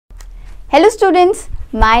Hello students,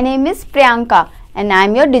 my name is Priyanka and I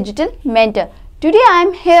am your digital mentor. Today I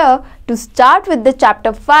am here to start with the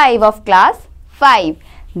chapter 5 of class 5,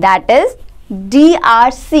 that is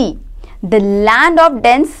DRC, the land of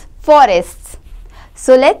dense forests.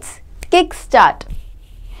 So let's kick start.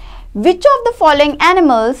 Which of the following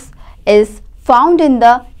animals is found in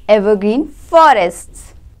the evergreen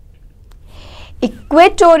forests?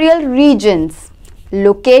 Equatorial regions.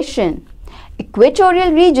 Location.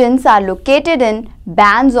 Equatorial regions are located in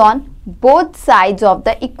bands on both sides of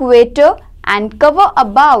the equator and cover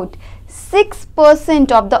about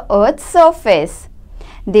 6% of the Earth's surface.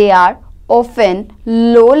 They are often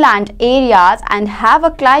lowland areas and have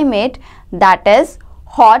a climate that is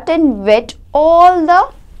hot and wet all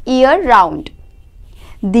the year round.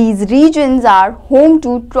 These regions are home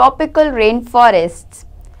to tropical rainforests.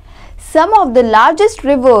 Some of the largest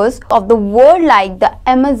rivers of the world like the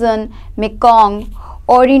Amazon, Mekong,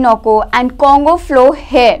 Orinoco and Congo flow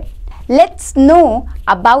here. Let's know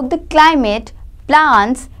about the climate,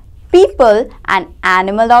 plants, people and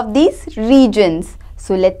animals of these regions.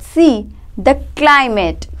 So let's see the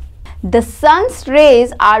climate. The sun's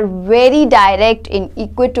rays are very direct in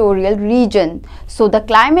equatorial region, so the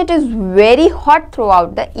climate is very hot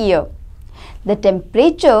throughout the year. The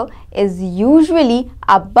temperature is usually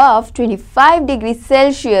above 25 degrees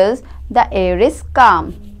Celsius. The air is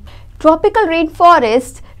calm. Tropical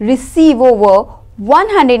rainforests receive over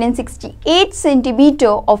 168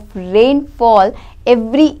 centimeters of rainfall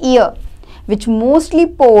every year, which mostly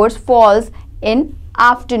falls in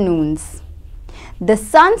afternoons. The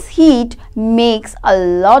sun's heat makes a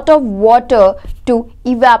lot of water to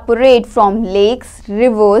evaporate from lakes,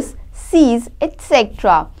 rivers, seas,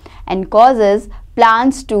 etc. and causes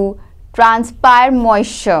plants to transpire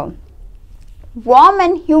moisture. Warm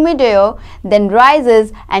and humid air then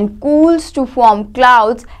rises and cools to form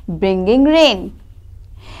clouds, bringing rain.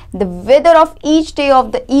 The weather of each day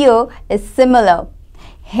of the year is similar.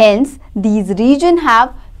 Hence, these regions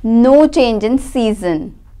have no change in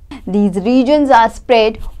season. These regions are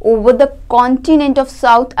spread over the continent of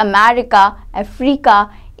South America,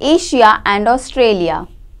 Africa, Asia and Australia.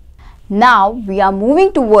 Now we are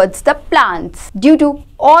moving towards the plants. Due to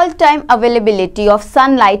all-time availability of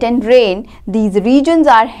sunlight and rain, these regions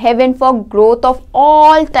are heaven for growth of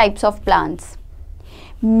all types of plants.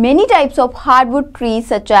 Many types of hardwood trees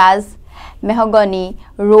such as mahogany,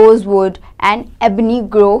 rosewood and ebony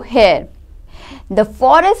grow here. The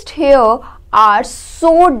forests here are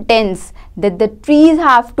so dense that the trees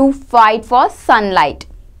have to fight for sunlight.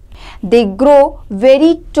 They grow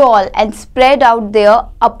very tall and spread out their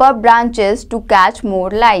upper branches to catch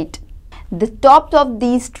more light. The tops of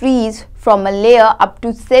these trees form a layer up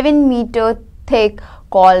to 7 meters thick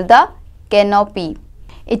called the canopy.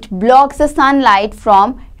 It blocks the sunlight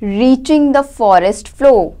from reaching the forest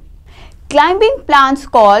floor. Climbing plants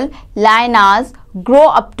called lianas grow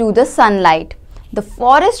up to the sunlight. The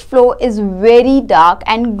forest floor is very dark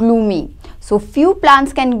and gloomy, so few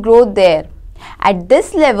plants can grow there. At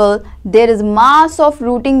this level, there is mass of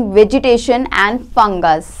rooting vegetation and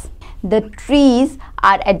fungus. The trees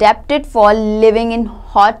are adapted for living in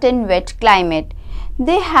hot and wet climate.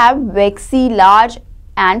 They have waxy, large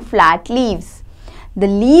and flat leaves. The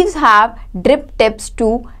leaves have drip tips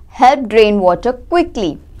to help drain water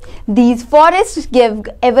quickly. These forests give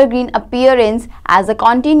evergreen appearance as the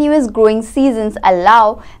continuous growing seasons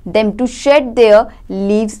allow them to shed their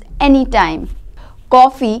leaves anytime.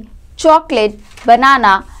 Coffee, chocolate,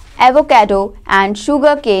 banana, avocado and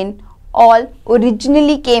sugarcane all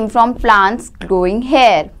originally came from plants growing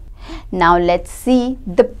here. Now let's see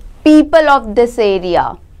the people of this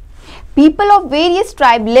area. People of various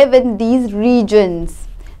tribes live in these regions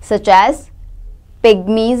such as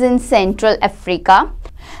Pygmies in Central Africa,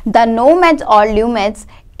 the Nomads or Lumets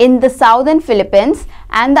in the southern Philippines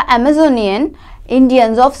and the Amazonian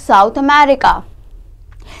Indians of South America.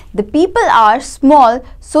 The people are small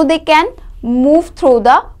so they can move through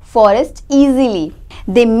the forest easily.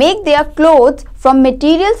 They make their clothes from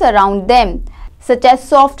materials around them such as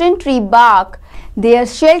softened tree bark. Their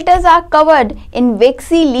shelters are covered in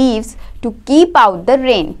waxy leaves to keep out the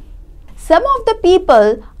rain. Some of the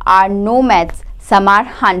people are nomads. Some are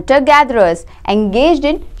hunter-gatherers engaged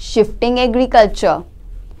in shifting agriculture.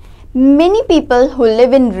 Many people who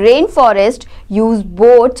live in rainforest use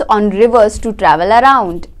boats on rivers to travel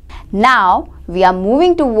around. Now we are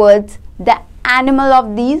moving towards the animal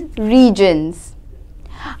of these regions.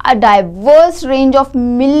 A diverse range of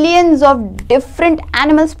millions of different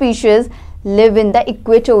animal species live in the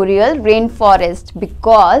equatorial rainforest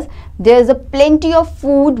because there is a plenty of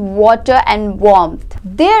food, water and warmth.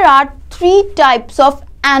 There are three types of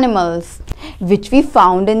animals which we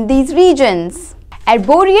found in these regions.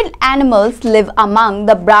 Arboreal animals live among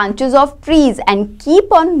the branches of trees and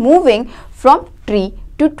keep on moving from tree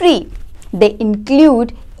to tree. They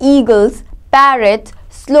include eagles, parrots,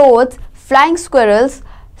 sloths, flying squirrels,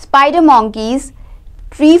 spider monkeys,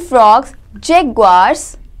 tree frogs,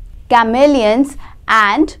 jaguars, chameleons,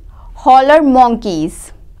 and howler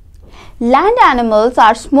monkeys. Land animals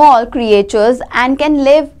are small creatures and can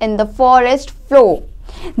live in the forest floor.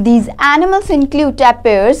 These animals include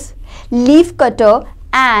tapirs, leafcutter,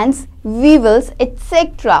 ants, weevils,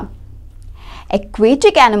 etc.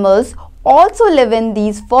 Aquatic animals also live in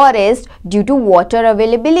these forests due to water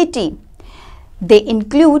availability. They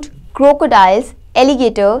include crocodiles,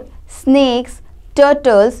 alligator, snakes,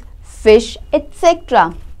 turtles, fish,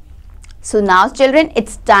 etc. So now children,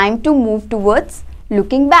 it's time to move towards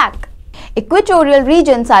looking back. Equatorial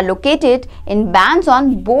regions are located in bands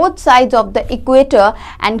on both sides of the equator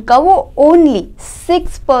and cover only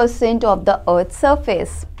 6% of the Earth's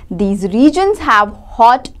surface. These regions have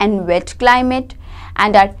hot and wet climate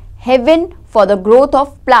and are heaven for the growth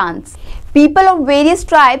of plants. People of various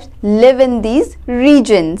tribes live in these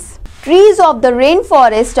regions. Trees of the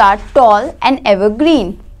rainforest are tall and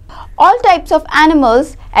evergreen. All types of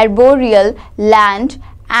animals, arboreal, land,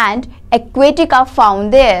 and aquatic are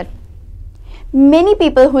found there. Many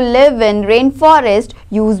people who live in rainforest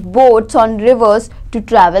use boats on rivers to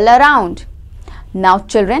travel around. Now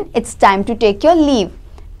children, it's time to take your leave.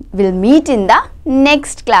 We'll meet in the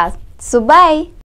next class. So bye.